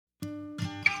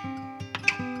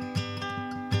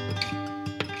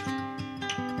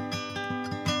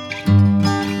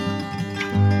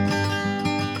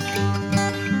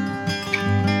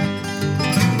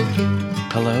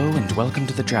and welcome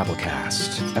to the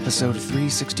Drabblecast, episode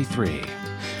 363.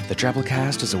 The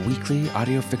Drabblecast is a weekly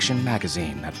audio fiction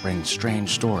magazine that brings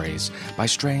strange stories by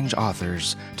strange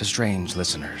authors to strange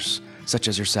listeners, such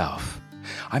as yourself.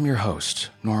 I'm your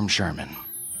host, Norm Sherman.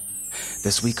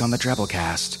 This week on the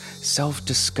Drabblecast,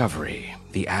 Self-Discovery,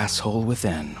 the Asshole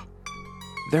Within.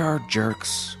 There are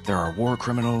jerks, there are war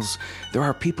criminals, there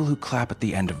are people who clap at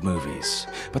the end of movies.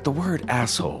 But the word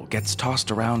asshole gets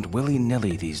tossed around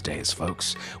willy-nilly these days,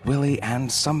 folks. Willy and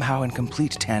somehow in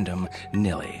complete tandem,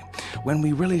 nilly. When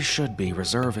we really should be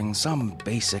reserving some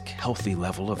basic, healthy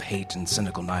level of hate and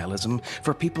cynical nihilism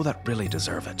for people that really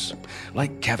deserve it.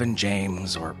 Like Kevin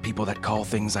James, or people that call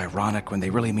things ironic when they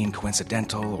really mean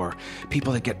coincidental, or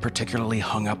people that get particularly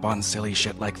hung up on silly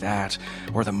shit like that,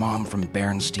 or the mom from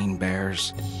Berenstain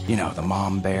Bears. You know, the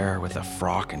mom bear with a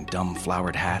frock and dumb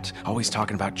flowered hat, always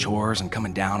talking about chores and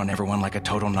coming down on everyone like a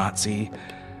total Nazi.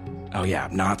 Oh yeah,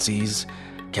 Nazis.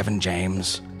 Kevin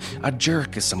James. A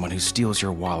jerk is someone who steals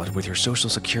your wallet with your social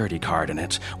security card in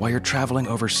it while you're traveling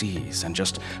overseas and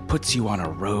just puts you on a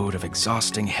road of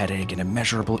exhausting headache and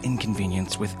immeasurable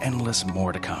inconvenience with endless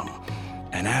more to come.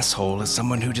 An asshole is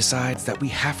someone who decides that we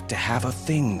have to have a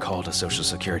thing called a social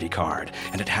security card,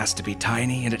 and it has to be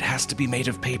tiny, and it has to be made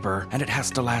of paper, and it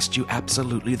has to last you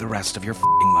absolutely the rest of your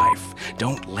f***ing life.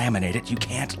 Don't laminate it, you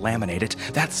can't laminate it,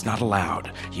 that's not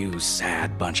allowed, you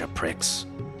sad bunch of pricks.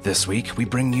 This week, we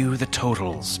bring you The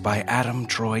Totals by Adam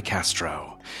Troy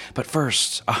Castro. But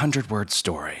first, a 100-word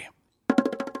story.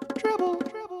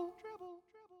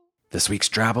 This week's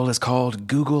Drabble is called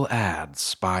Google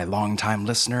Ads by longtime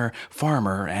listener,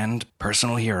 farmer, and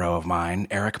personal hero of mine,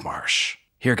 Eric Marsh.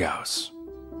 Here goes.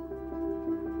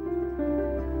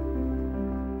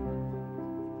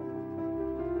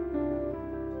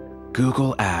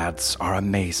 Google Ads are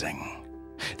amazing.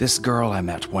 This girl I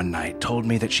met one night told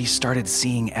me that she started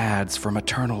seeing ads for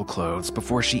maternal clothes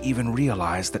before she even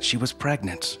realized that she was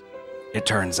pregnant. It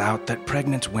turns out that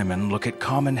pregnant women look at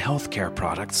common healthcare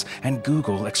products and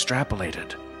Google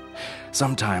extrapolated.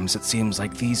 Sometimes it seems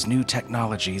like these new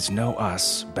technologies know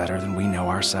us better than we know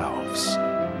ourselves.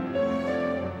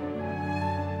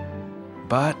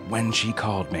 But when she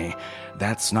called me,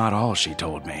 that's not all she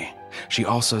told me. She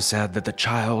also said that the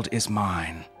child is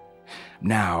mine.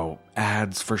 Now,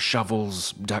 ads for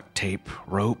shovels, duct tape,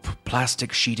 rope,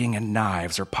 plastic sheeting, and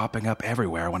knives are popping up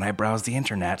everywhere when I browse the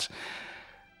internet.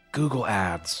 Google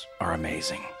Ads are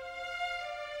amazing.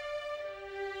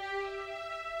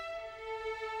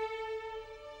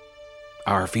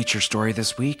 Our feature story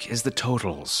this week is The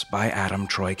Totals by Adam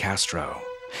Troy Castro.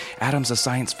 Adam's a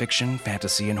science fiction,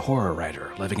 fantasy, and horror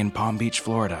writer living in Palm Beach,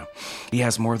 Florida. He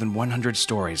has more than 100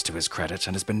 stories to his credit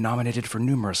and has been nominated for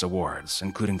numerous awards,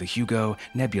 including the Hugo,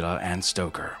 Nebula, and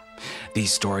Stoker.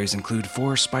 These stories include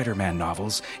 4 Spider-Man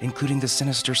novels, including the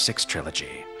Sinister Six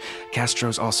trilogy.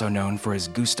 Castro's also known for his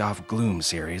Gustav Gloom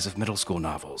series of middle school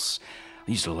novels.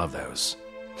 I used to love those.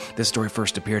 This story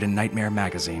first appeared in Nightmare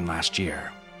magazine last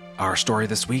year. Our story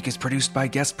this week is produced by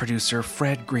guest producer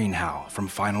Fred Greenhow from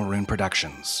Final Rune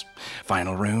Productions.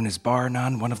 Final Rune is bar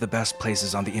none one of the best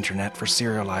places on the internet for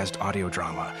serialized audio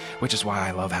drama, which is why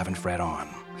I love having Fred on.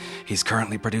 He's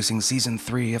currently producing season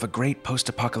 3 of a great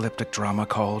post-apocalyptic drama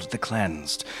called The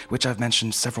Cleansed, which I've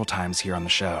mentioned several times here on the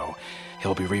show.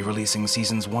 He'll be re-releasing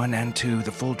seasons 1 and 2,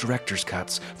 the full director's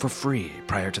cuts, for free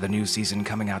prior to the new season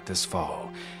coming out this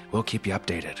fall. We'll keep you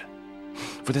updated.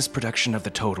 For this production of The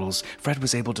Totals, Fred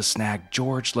was able to snag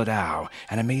George Ladow,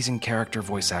 an amazing character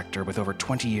voice actor with over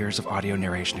 20 years of audio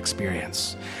narration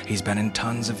experience. He's been in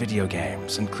tons of video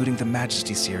games, including the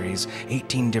Majesty series,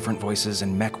 18 different voices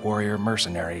in Mech Warrior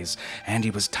Mercenaries, and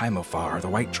he was Timofar, the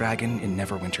White Dragon in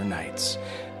Neverwinter Nights.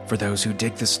 For those who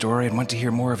dig this story and want to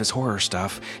hear more of his horror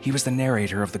stuff, he was the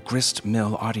narrator of the Grist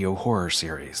Mill audio horror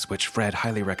series, which Fred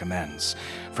highly recommends.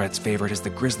 Fred's favorite is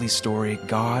the grisly story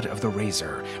God of the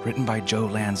Razor, written by Joe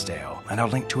Lansdale, and I'll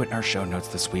link to it in our show notes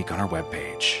this week on our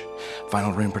webpage.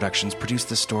 Final Rune Productions produced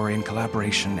this story in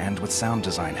collaboration and with sound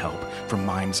design help from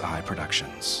Mind's Eye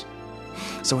Productions.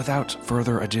 So without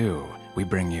further ado, we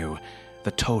bring you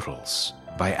The Totals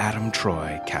by Adam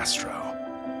Troy Castro.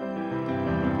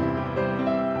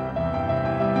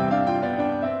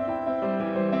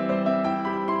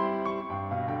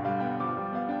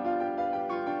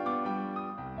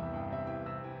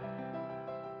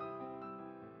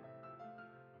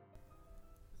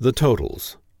 The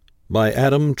Totals by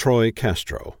Adam Troy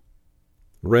Castro.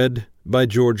 Read by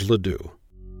George Ledoux.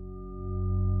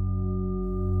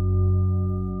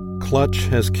 Clutch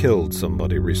has killed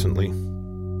somebody recently.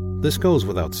 This goes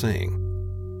without saying.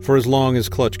 For as long as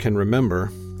Clutch can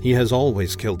remember, he has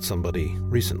always killed somebody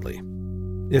recently.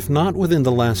 If not within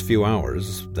the last few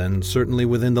hours, then certainly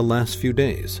within the last few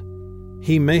days.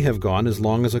 He may have gone as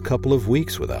long as a couple of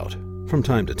weeks without, from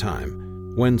time to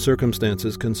time, when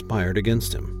circumstances conspired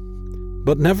against him.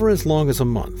 But never as long as a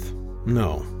month.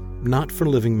 No, not for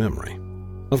living memory.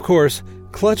 Of course,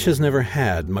 Clutch has never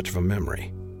had much of a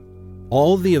memory.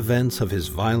 All the events of his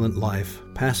violent life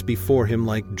pass before him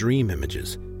like dream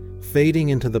images, fading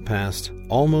into the past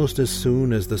almost as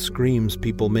soon as the screams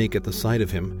people make at the sight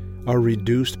of him are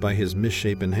reduced by his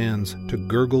misshapen hands to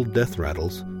gurgled death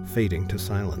rattles fading to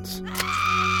silence.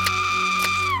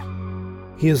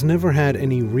 He has never had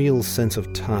any real sense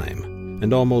of time,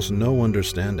 and almost no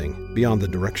understanding beyond the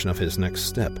direction of his next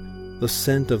step, the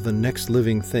scent of the next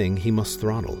living thing he must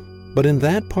throttle. But in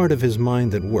that part of his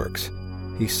mind that works,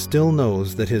 he still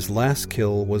knows that his last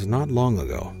kill was not long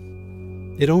ago.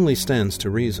 It only stands to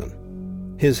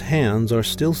reason. His hands are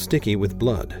still sticky with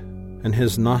blood, and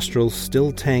his nostrils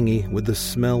still tangy with the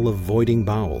smell of voiding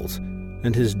bowels,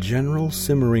 and his general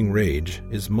simmering rage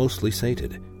is mostly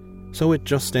sated. So it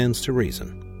just stands to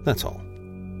reason, that's all.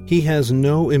 He has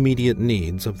no immediate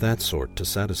needs of that sort to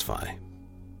satisfy.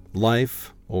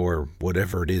 Life, or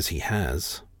whatever it is he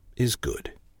has, is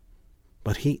good.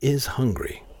 But he is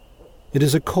hungry. It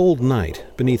is a cold night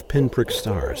beneath pinprick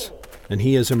stars, and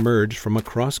he has emerged from a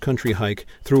cross-country hike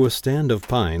through a stand of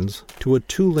pines to a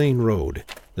 2-lane road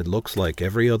that looks like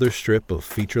every other strip of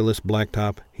featureless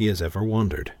blacktop he has ever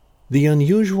wandered. The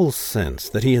unusual sense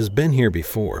that he has been here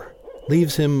before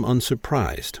leaves him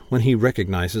unsurprised when he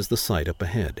recognizes the sight up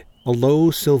ahead, a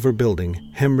low silver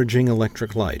building hemorrhaging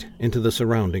electric light into the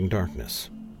surrounding darkness.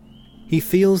 He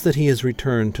feels that he has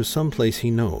returned to some place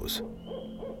he knows.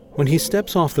 When he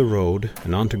steps off the road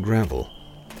and onto gravel,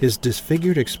 his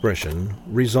disfigured expression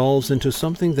resolves into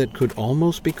something that could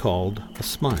almost be called a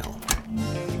smile.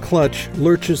 Clutch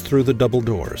lurches through the double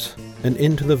doors and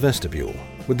into the vestibule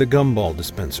with the gumball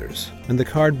dispensers and the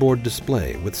cardboard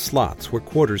display with slots where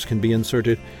quarters can be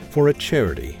inserted for a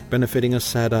charity benefiting a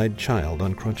sad-eyed child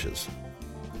on crutches.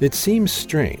 It seems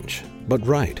strange, but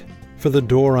right, for the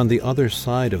door on the other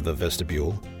side of the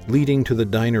vestibule, leading to the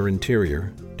diner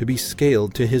interior, to be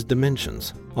scaled to his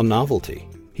dimensions, a novelty.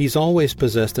 He's always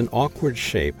possessed an awkward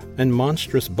shape and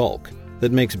monstrous bulk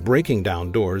that makes breaking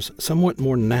down doors somewhat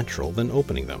more natural than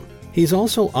opening them. He's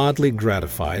also oddly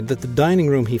gratified that the dining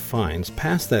room he finds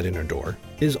past that inner door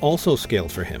is also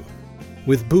scaled for him,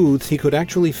 with booths he could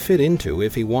actually fit into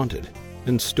if he wanted,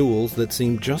 and stools that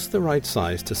seem just the right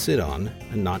size to sit on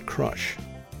and not crush.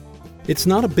 It's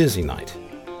not a busy night.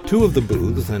 2 of the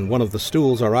booths and 1 of the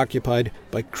stools are occupied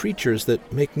by creatures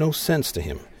that make no sense to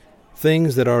him,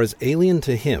 things that are as alien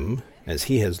to him as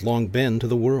he has long been to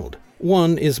the world.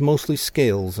 One is mostly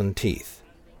scales and teeth.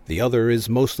 The other is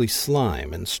mostly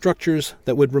slime and structures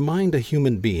that would remind a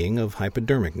human being of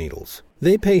hypodermic needles.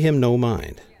 They pay him no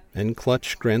mind, and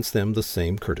Clutch grants them the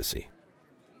same courtesy.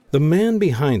 The man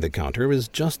behind the counter is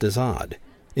just as odd,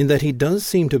 in that he does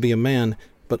seem to be a man,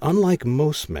 but unlike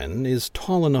most men, is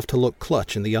tall enough to look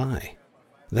Clutch in the eye.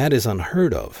 That is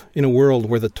unheard of in a world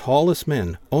where the tallest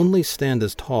men only stand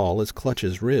as tall as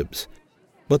Clutch's ribs.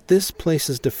 But this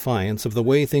place's defiance of the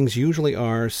way things usually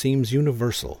are seems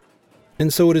universal.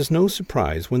 And so it is no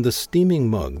surprise when the steaming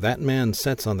mug that man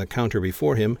sets on the counter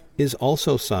before him is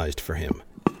also sized for him,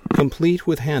 complete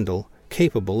with handle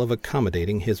capable of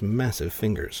accommodating his massive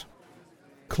fingers.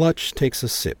 Clutch takes a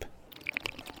sip.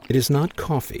 It is not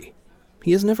coffee.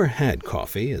 He has never had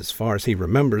coffee, as far as he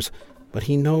remembers, but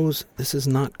he knows this is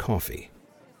not coffee.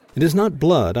 It is not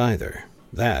blood either.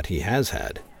 That he has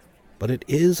had. But it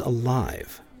is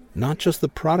alive, not just the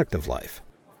product of life.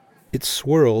 It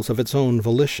swirls of its own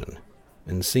volition,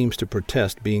 and seems to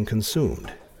protest being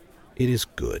consumed. It is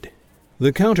good.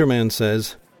 The counterman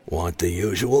says, "Want the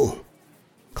usual?"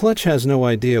 Clutch has no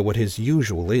idea what his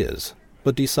usual is,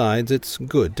 but decides it's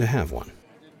good to have one.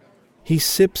 He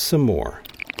sips some more,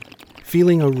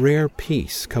 feeling a rare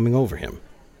peace coming over him,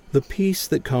 the peace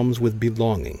that comes with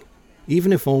belonging,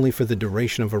 even if only for the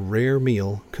duration of a rare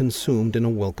meal consumed in a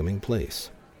welcoming place.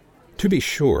 To be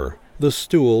sure, the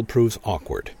stool proves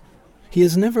awkward. He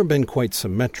has never been quite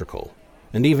symmetrical,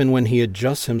 and even when he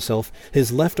adjusts himself,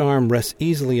 his left arm rests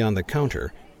easily on the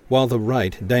counter, while the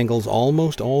right dangles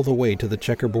almost all the way to the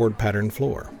checkerboard patterned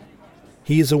floor.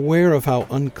 He is aware of how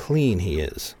unclean he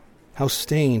is, how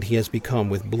stained he has become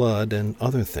with blood and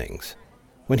other things.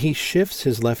 When he shifts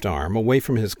his left arm away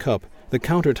from his cup, the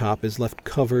countertop is left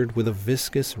covered with a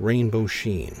viscous rainbow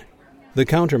sheen. The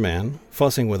counterman,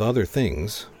 fussing with other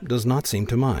things, does not seem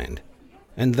to mind,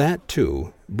 and that,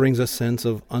 too, brings a sense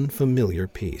of unfamiliar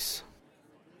peace.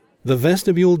 The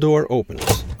vestibule door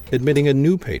opens, admitting a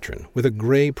new patron with a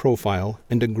gray profile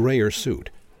and a grayer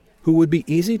suit, who would be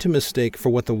easy to mistake for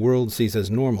what the world sees as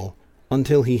normal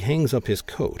until he hangs up his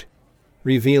coat,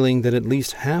 revealing that at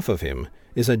least half of him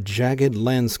is a jagged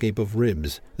landscape of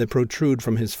ribs that protrude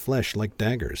from his flesh like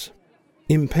daggers.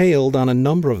 Impaled on a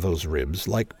number of those ribs,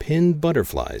 like pinned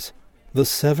butterflies, the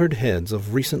severed heads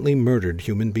of recently murdered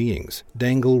human beings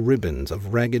dangle ribbons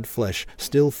of ragged flesh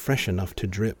still fresh enough to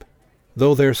drip.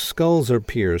 Though their skulls are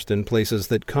pierced in places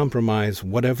that compromise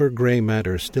whatever gray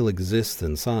matter still exists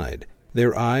inside,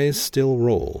 their eyes still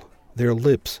roll, their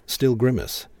lips still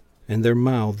grimace, and their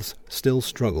mouths still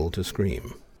struggle to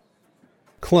scream.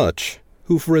 Clutch,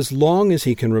 who for as long as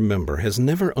he can remember has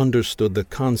never understood the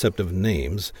concept of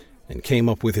names and came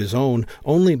up with his own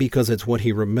only because it's what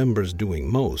he remembers doing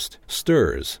most,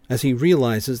 stirs as he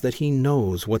realizes that he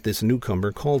knows what this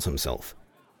newcomer calls himself,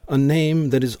 a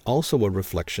name that is also a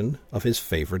reflection of his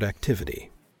favorite activity.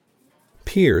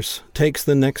 Pierce takes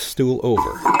the next stool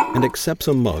over and accepts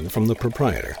a mug from the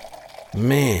proprietor.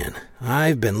 Man,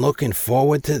 I've been looking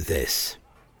forward to this.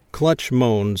 Clutch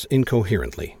moans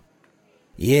incoherently.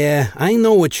 Yeah, I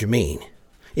know what you mean.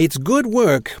 It's good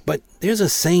work, but there's a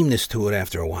sameness to it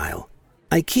after a while.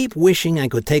 I keep wishing I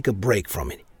could take a break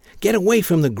from it. Get away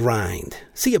from the grind.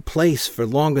 See a place for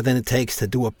longer than it takes to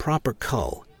do a proper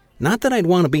cull. Not that I'd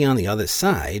want to be on the other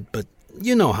side, but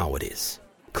you know how it is.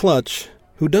 Clutch,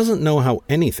 who doesn't know how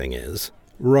anything is,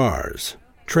 roars,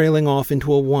 trailing off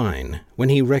into a whine when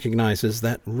he recognizes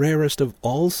that rarest of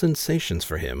all sensations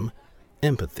for him,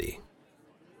 empathy.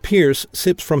 Pierce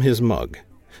sips from his mug,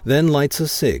 then lights a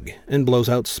cig and blows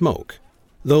out smoke,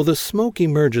 though the smoke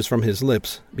emerges from his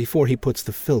lips before he puts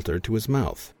the filter to his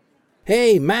mouth.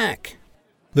 Hey, Mac!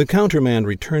 The counterman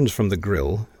returns from the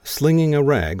grill, slinging a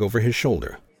rag over his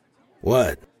shoulder.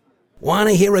 What? Want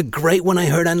to hear a great one I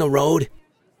heard on the road?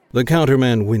 The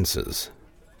counterman winces.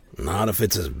 Not if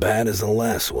it's as bad as the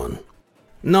last one.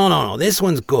 No, this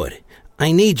one's good.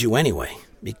 I need you anyway,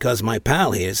 because my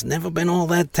pal here's never been all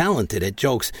that talented at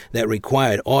jokes that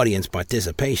required audience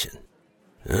participation.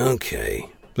 Okay,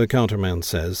 the counterman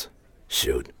says.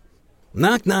 Shoot.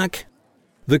 Knock, knock.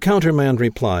 The counterman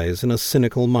replies in a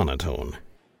cynical monotone.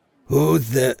 Who's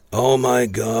that? Oh my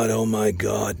God,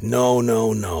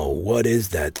 no, what is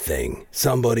that thing?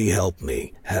 Somebody help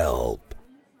me, help.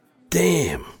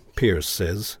 Damn, Pierce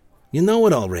says. You know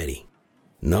it already.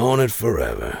 Known it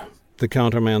forever, the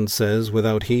counterman says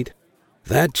without heat.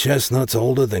 That chestnut's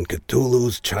older than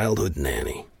Cthulhu's childhood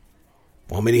nanny.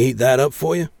 Want me to heat that up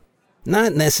for you?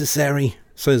 Not necessary,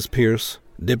 says Pierce,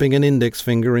 dipping an index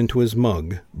finger into his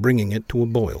mug, bringing it to a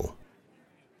boil.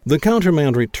 The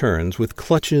counterman returns with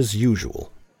Clutch's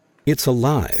usual. It's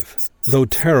alive, though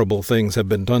terrible things have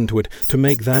been done to it to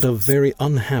make that a very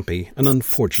unhappy and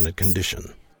unfortunate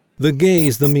condition. The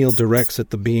gaze the meal directs at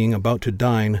the being about to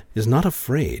dine is not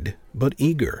afraid, but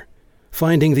eager,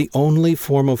 finding the only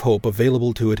form of hope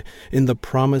available to it in the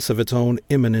promise of its own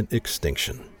imminent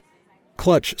extinction.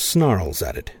 Clutch snarls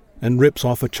at it and rips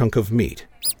off a chunk of meat,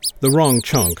 the wrong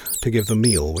chunk to give the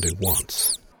meal what it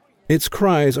wants. Its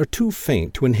cries are too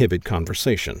faint to inhibit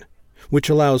conversation, which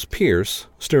allows Pierce,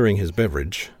 stirring his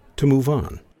beverage, to move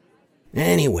on.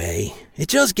 Anyway, it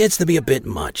just gets to be a bit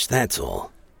much, that's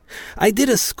all. I did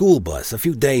a school bus a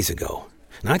few days ago.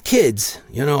 Not kids,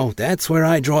 that's where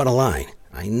I draw the line.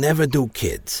 I never do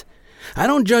kids. I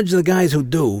don't judge the guys who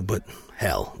do, but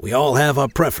hell, we all have our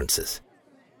preferences.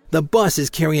 The bus is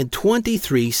carrying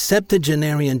 23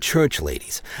 septuagenarian church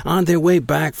ladies on their way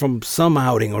back from some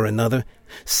outing or another,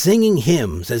 singing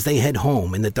hymns as they head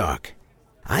home in the dark.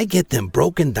 I get them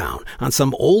broken down on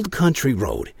some old country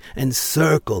road and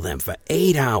circle them for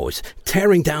 8 hours,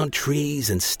 tearing down trees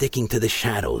and sticking to the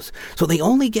shadows, so they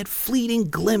only get fleeting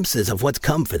glimpses of what's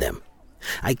come for them.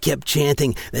 I kept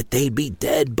chanting that they'd be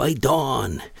dead by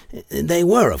dawn. They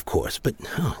were, of course, but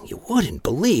you wouldn't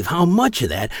believe how much of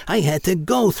that I had to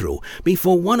go through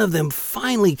before one of them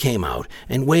finally came out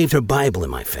and waved her Bible in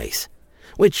my face,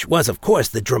 which was, of course,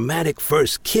 the dramatic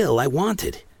first kill I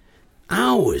wanted.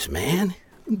 Hours, man.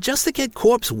 Just to get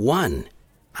corpse 1.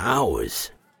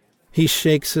 Hours. He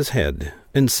shakes his head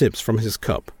and sips from his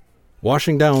cup,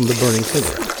 washing down the burning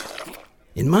cigarette.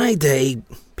 In my day,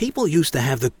 people used to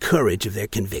have the courage of their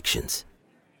convictions.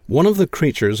 One of the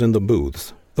creatures in the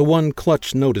booths, the one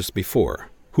Clutch noticed before,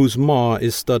 whose maw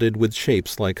is studded with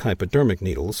shapes like hypodermic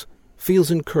needles,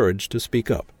 feels encouraged to speak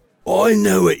up. I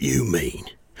know what you mean.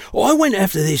 I went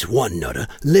after this one nutter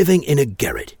living in a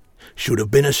garret. Should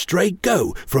have been a straight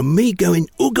go from me going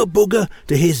ooga booga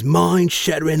to his mind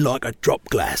shattering like a dropped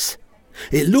glass.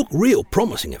 It looked real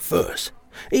promising at first.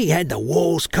 He had the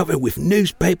walls covered with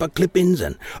newspaper clippings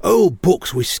and old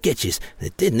books with sketches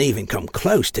that didn't even come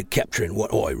close to capturing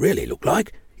what I really looked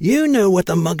like. You know what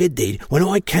the mugger did when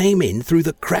I came in through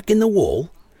the crack in the wall?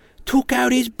 Took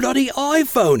out his bloody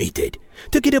iPhone, he did,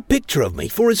 to get a picture of me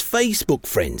for his Facebook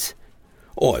friends.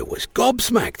 I was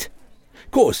gobsmacked. Of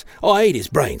course, I ate his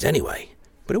brains anyway,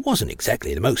 but it wasn't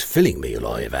exactly the most filling meal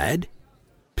I have had.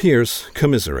 Pierce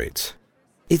commiserates.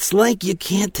 It's like you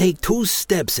can't take 2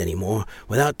 steps anymore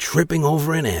without tripping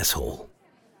over an asshole.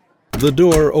 The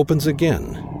door opens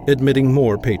again, admitting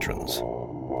more patrons.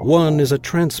 One is a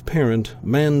transparent,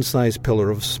 man-sized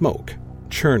pillar of smoke,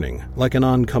 churning like an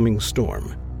oncoming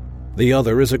storm. The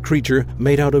other is a creature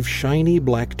made out of shiny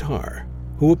black tar,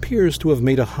 who appears to have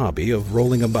made a hobby of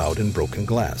rolling about in broken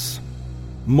glass.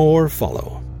 More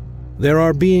follow. There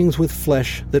are beings with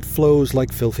flesh that flows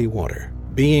like filthy water,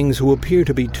 beings who appear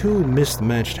to be 2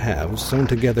 mismatched halves sewn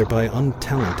together by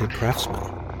untalented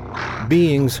craftsmen,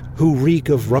 beings who reek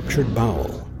of ruptured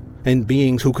bowel, and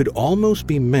beings who could almost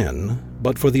be men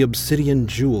but for the obsidian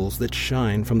jewels that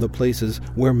shine from the places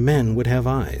where men would have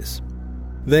eyes.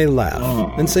 They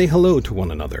laugh and say hello to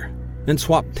one another, and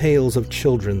swap tales of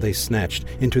children they snatched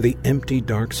into the empty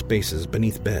dark spaces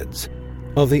beneath beds,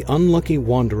 of the unlucky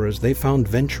wanderers they found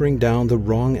venturing down the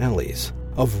wrong alleys,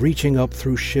 of reaching up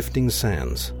through shifting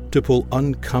sands to pull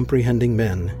uncomprehending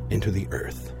men into the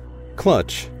earth.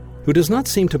 Clutch, who does not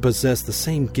seem to possess the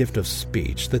same gift of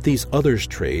speech that these others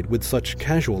trade with such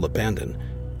casual abandon,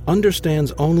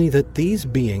 understands only that these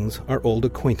beings are old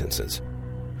acquaintances,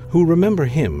 who remember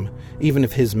him even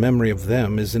if his memory of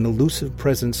them is an elusive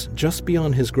presence just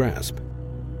beyond his grasp.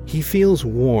 He feels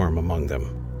warm among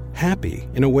them, happy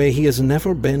in a way he has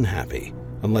never been happy,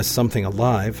 unless something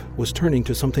alive was turning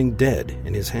to something dead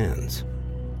in his hands.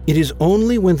 It is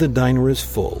only when the diner is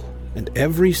full, and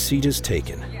every seat is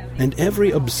taken, and every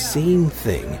obscene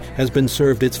thing has been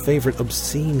served its favorite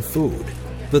obscene food,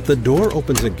 that the door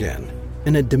opens again,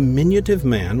 and a diminutive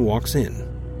man walks in.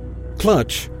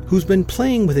 Clutch, who's been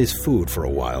playing with his food for a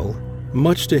while,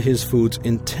 much to his food's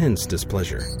intense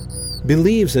displeasure,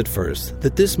 believes at first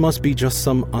that this must be just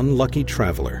some unlucky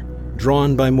traveler,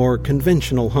 drawn by more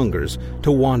conventional hungers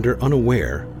to wander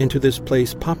unaware into this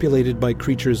place populated by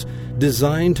creatures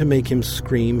designed to make him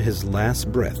scream his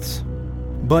last breaths.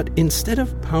 But instead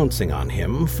of pouncing on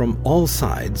him from all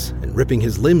sides and ripping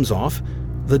his limbs off,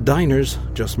 the diners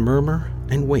just murmur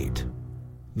and wait.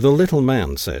 The little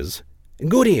man says,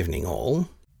 "Good evening, all."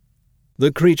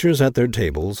 The creatures at their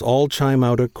tables all chime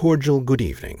out a cordial good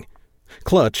evening,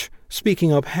 Clutch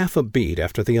speaking up half a beat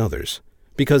after the others,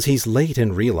 because he's late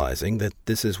in realizing that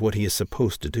this is what he is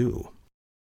supposed to do.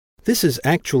 This is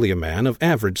actually a man of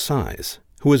average size,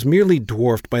 who is merely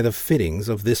dwarfed by the fittings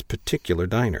of this particular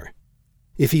diner.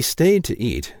 If he stayed to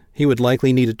eat, he would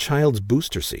likely need a child's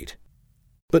booster seat.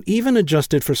 But even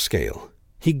adjusted for scale,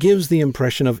 he gives the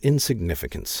impression of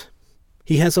insignificance.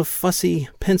 He has a fussy,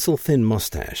 pencil-thin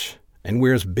mustache, and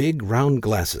wears big round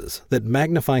glasses that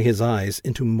magnify his eyes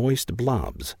into moist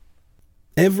blobs.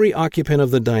 Every occupant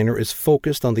of the diner is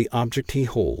focused on the object he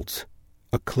holds,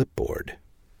 a clipboard.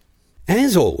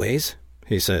 "As always,"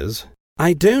 he says,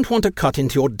 "I don't want to cut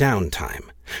into your downtime,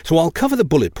 so I'll cover the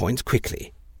bullet points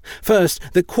quickly. First,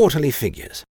 the quarterly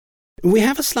figures. We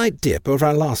have a slight dip over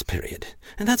our last period,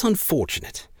 and that's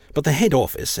unfortunate, but the head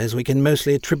office says we can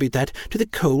mostly attribute that to the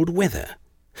cold weather.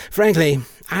 Frankly,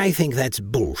 I think that's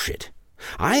bullshit.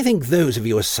 I think those of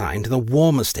you assigned to the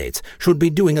warmer states should be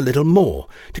doing a little more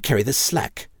to carry the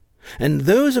slack, and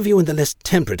those of you in the less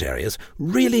temperate areas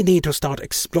really need to start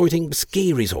exploiting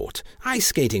ski resort, ice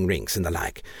skating rinks and the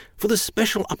like, for the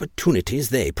special opportunities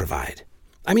they provide.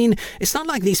 I mean, it's not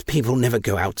like these people never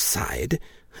go outside.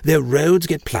 Their roads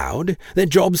get plowed, their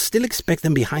jobs still expect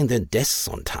them behind their desks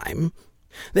on time.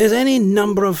 There's any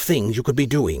number of things you could be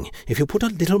doing if you put a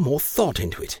little more thought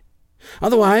into it.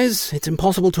 Otherwise, it's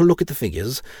impossible to look at the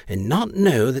figures and not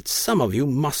know that some of you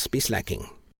must be slacking."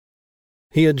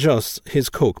 He adjusts his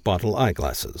Coke bottle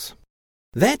eyeglasses.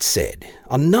 "That said,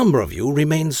 a number of you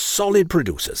remain solid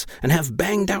producers and have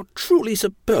banged out truly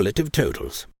superlative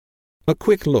totals." A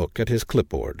quick look at his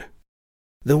clipboard.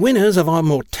 "The winners of our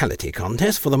mortality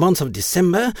contest for the months of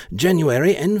December,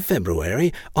 January, and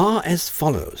February are as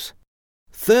follows.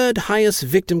 Third highest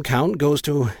victim count goes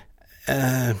to...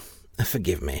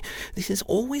 forgive me, this is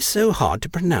always so hard to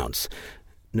pronounce.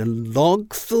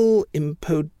 Nlogthal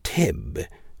Impoteb.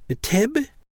 Teb?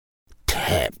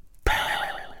 Teb,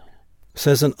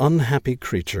 says an unhappy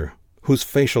creature, whose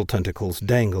facial tentacles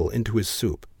dangle into his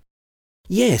soup.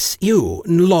 "Yes, you,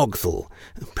 Nlogthal.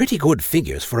 Pretty good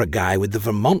figures for a guy with the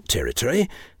Vermont territory.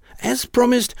 As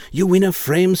promised, you win a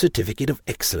framed certificate of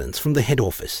excellence from the head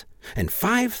office, and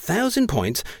 5,000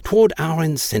 points toward our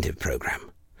incentive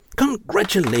program.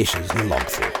 Congratulations,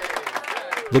 Nlogthal."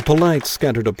 The polite,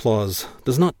 scattered applause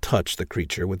does not touch the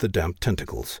creature with the damp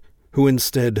tentacles, who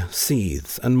instead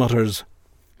seethes and mutters,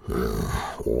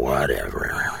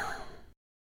 Whatever.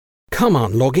 Come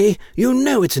on, Loggy. You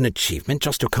know it's an achievement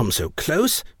just to come so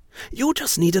close. You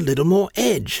just need a little more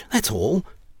edge, that's all.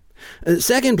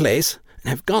 Second place,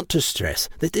 and I've got to stress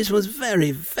that this was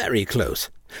very, very close.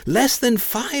 Less than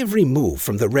 5 removed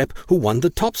from the rep who won the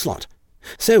top slot.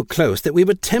 So close that we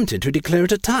were tempted to declare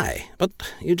it a tie, but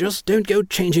you just don't go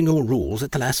changing all rules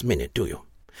at the last minute, do you?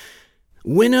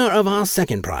 Winner of our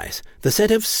second prize, the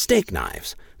set of steak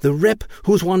knives, the rep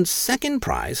who's won second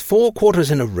prize 4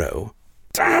 quarters in a row.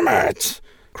 Damn it!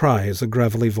 Cries a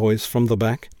gravelly voice from the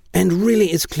back. And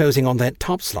really is closing on that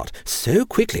top slot so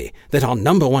quickly that our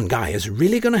number 1 guy is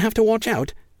really going to have to watch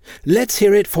out. Let's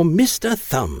hear it for Mr.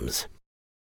 Thumbs.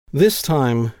 This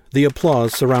time, the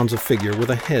applause surrounds a figure with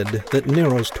a head that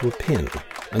narrows to a pin,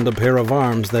 and a pair of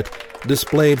arms that,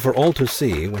 displayed for all to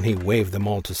see when he waved them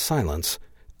all to silence,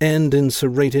 end in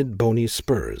serrated bony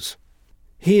spurs.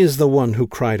 He is the one who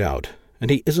cried out, and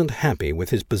he isn't happy with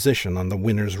his position on the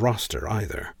winner's roster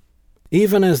either.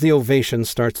 Even as the ovation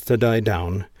starts to die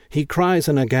down, he cries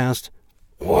in aghast,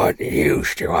 What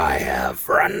use do I have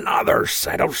for another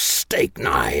set of steak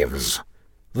knives?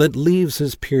 That leaves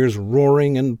his peers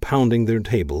roaring and pounding their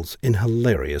tables in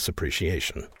hilarious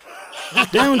appreciation.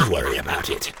 Don't worry about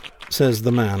it, says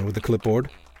the man with the clipboard.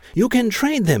 You can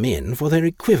trade them in for their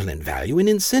equivalent value in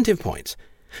incentive points.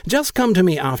 Just come to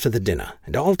me after the dinner,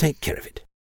 and I'll take care of it.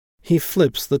 He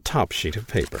flips the top sheet of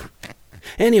paper.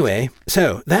 Anyway,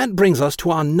 so that brings us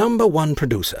to our number 1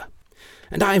 producer.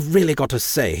 And I've really got to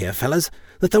say here, fellas,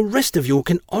 that the rest of you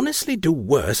can honestly do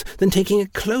worse than taking a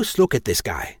close look at this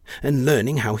guy and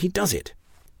learning how he does it.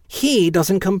 He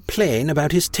doesn't complain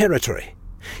about his territory.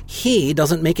 He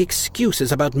doesn't make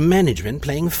excuses about management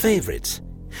playing favorites.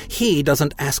 He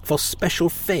doesn't ask for special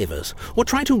favors or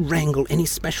try to wrangle any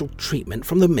special treatment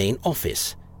from the main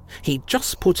office. He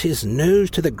just puts his nose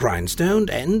to the grindstone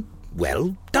and,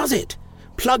 well, does it,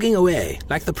 plugging away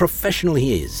like the professional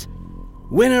he is.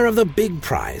 Winner of the big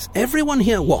prize everyone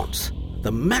here wants,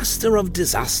 the master of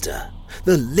disaster,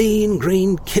 the lean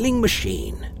green killing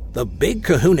machine, the big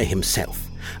kahuna himself,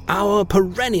 our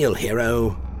perennial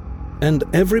hero. And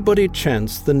everybody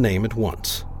chants the name at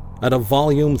once, at a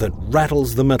volume that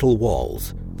rattles the metal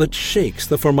walls, that shakes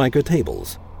the formica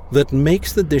tables, that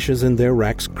makes the dishes in their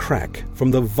racks crack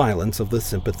from the violence of the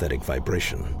sympathetic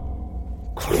vibration.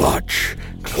 Clutch,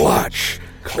 clutch,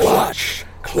 clutch,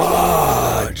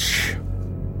 clutch.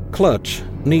 Clutch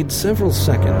needs several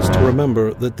seconds to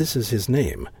remember that this is his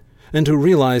name, and to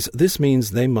realize this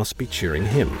means they must be cheering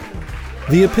him.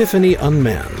 The epiphany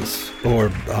unmans,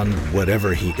 or on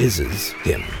whatever he is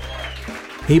him.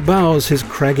 He bows his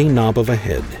craggy knob of a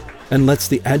head and lets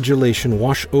the adulation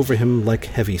wash over him like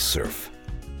heavy surf.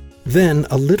 Then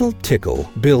a little tickle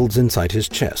builds inside his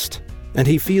chest, and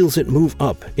he feels it move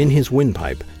up in his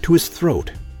windpipe to his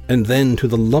throat, and then to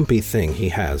the lumpy thing he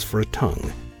has for a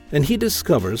tongue, and he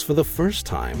discovers for the first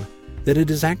time that it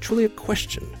is actually a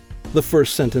question, the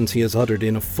first sentence he has uttered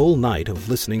in a full night of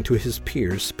listening to his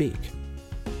peers speak.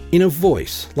 In a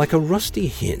voice like a rusty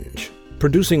hinge,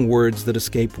 producing words that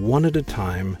escape one at a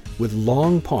time with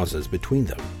long pauses between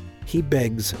them, he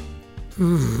begs,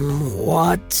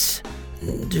 What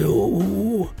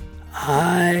do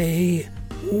I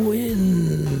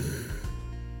win?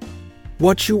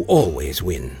 What you always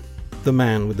win, the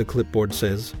man with the clipboard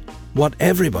says. What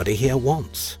everybody here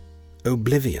wants.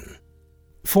 Oblivion.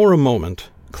 For a moment,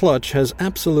 Clutch has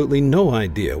absolutely no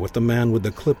idea what the man with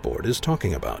the clipboard is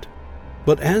talking about.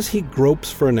 But as he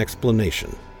gropes for an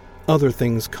explanation, other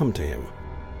things come to him.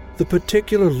 The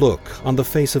particular look on the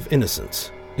face of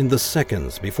innocence in the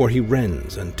seconds before he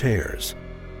rends and tears.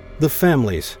 The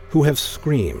families who have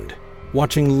screamed,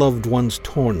 watching loved ones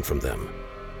torn from them.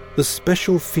 The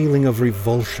special feeling of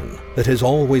revulsion that has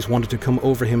always wanted to come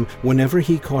over him whenever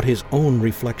he caught his own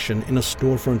reflection in a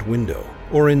storefront window,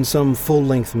 or in some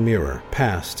full-length mirror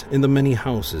passed in the many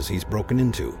houses he's broken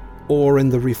into, or in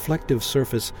the reflective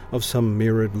surface of some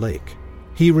mirrored lake.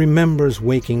 He remembers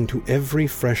waking to every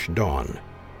fresh dawn,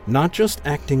 not just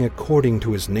acting according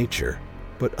to his nature,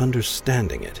 but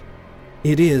understanding it.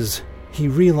 It is, he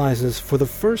realizes for the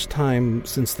first time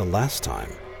since the last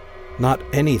time, not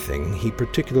anything he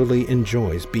particularly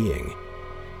enjoys being.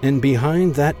 And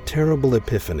behind that terrible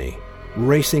epiphany,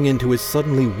 racing into his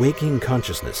suddenly waking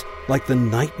consciousness like the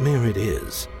nightmare it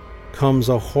is, comes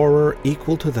a horror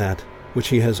equal to that which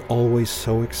he has always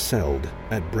so excelled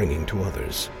at bringing to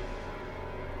others.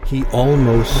 He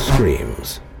almost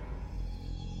screams.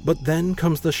 But then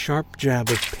comes the sharp jab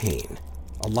of pain,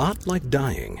 a lot like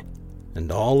dying.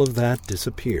 and all of that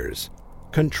disappears,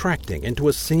 contracting into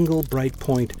a single bright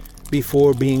point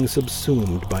before being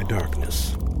subsumed by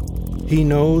darkness. He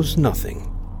knows nothing,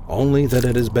 only that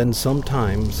it has been some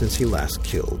time since he last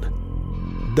killed.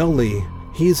 Dully,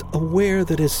 he is aware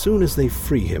that as soon as they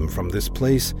free him from this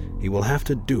place, he will have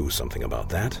to do something about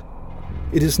that.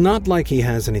 It is not like he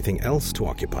has anything else to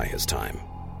occupy his time,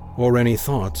 or any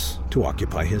thoughts to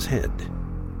occupy his head.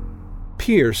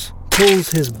 Pierce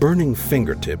pulls his burning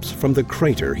fingertips from the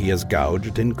crater he has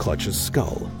gouged in Clutch's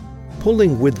skull,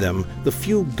 pulling with them the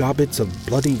few gobbets of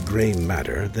bloody gray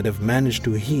matter that have managed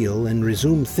to heal and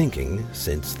resume thinking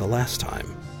since the last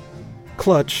time.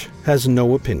 Clutch has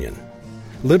no opinion.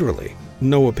 Literally,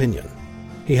 no opinion.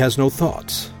 He has no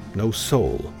thoughts, no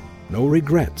soul, no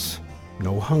regrets,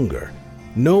 no hunger,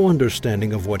 no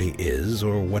understanding of what he is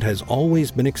or what has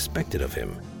always been expected of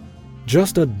him.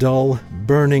 Just a dull,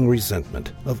 burning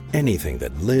resentment of anything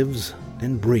that lives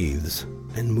and breathes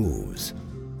and moves.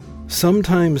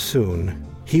 Sometime soon,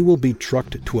 he will be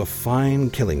trucked to a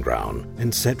fine killing ground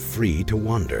and set free to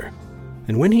wander.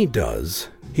 And when he does,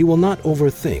 he will not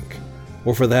overthink,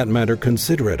 or for that matter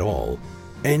consider at all,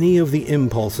 any of the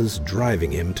impulses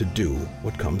driving him to do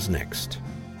what comes next.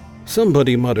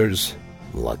 Somebody mutters,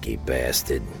 "Lucky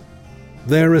bastard."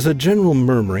 There is a general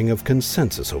murmuring of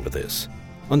consensus over this,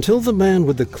 until the man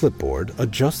with the clipboard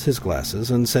adjusts his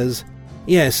glasses and says,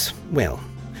 "Yes, well,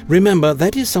 remember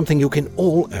that is something you can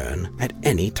all earn at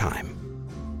any time."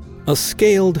 A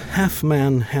scaled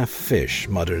half-man, half-fish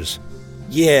mutters,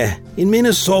 "Yeah, in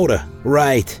Minnesota,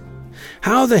 right.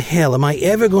 How the hell am I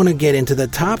ever going to get into the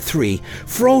top 3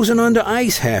 frozen under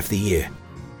ice half the year?"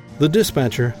 The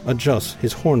dispatcher adjusts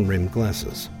his horn-rimmed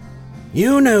glasses.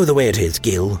 "You know the way it is,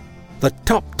 Gil. The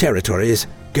top territories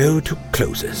go to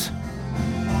closers."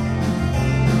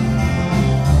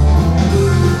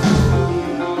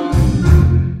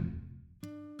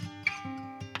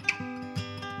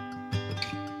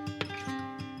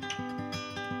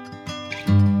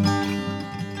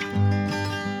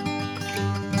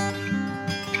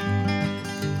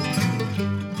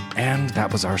 And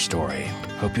that was our story.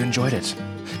 Hope you enjoyed it.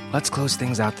 Let's close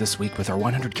things out this week with our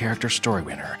 100-character story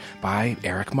winner by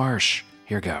Eric Marsh.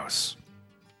 Here goes.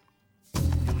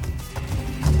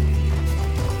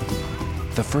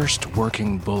 The first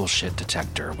working bullshit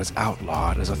detector was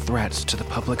outlawed as a threat to the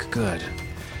public good.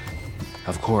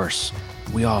 Of course,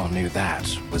 we all knew that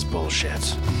was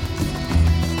bullshit.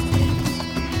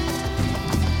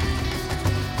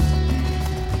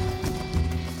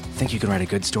 Think you can write a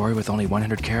good story with only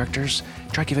 100 characters?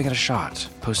 Try giving it a shot.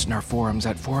 Post in our forums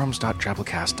at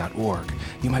forums.drabblecast.org.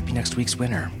 You might be next week's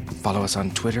winner. Follow us on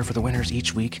Twitter for the winners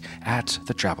each week at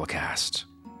the Drabblecast.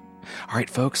 All right,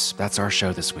 folks, that's our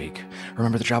show this week.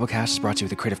 Remember, the Drabblecast is brought to you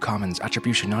with a Creative Commons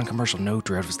Attribution Non-Commercial No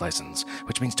Derivatives license,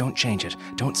 which means don't change it,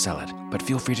 don't sell it, but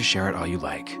feel free to share it all you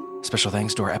like. Special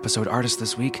thanks to our episode artist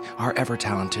this week, our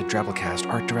ever-talented Drabblecast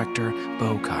art director,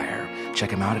 Bo Kyer.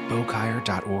 Check him out at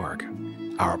bokyer.org.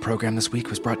 Our program this week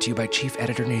was brought to you by Chief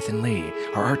Editor Nathan Lee,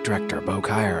 our art director, Bo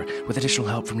Kyer, with additional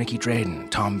help from Nikki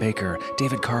Drayden, Tom Baker,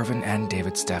 David Carvin, and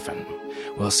David Steffen.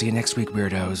 We'll see you next week,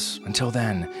 weirdos. Until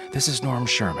then, this is Norm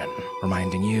Sherman,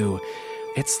 reminding you,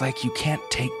 it's like you can't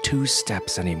take 2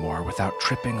 steps anymore without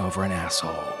tripping over an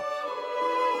asshole.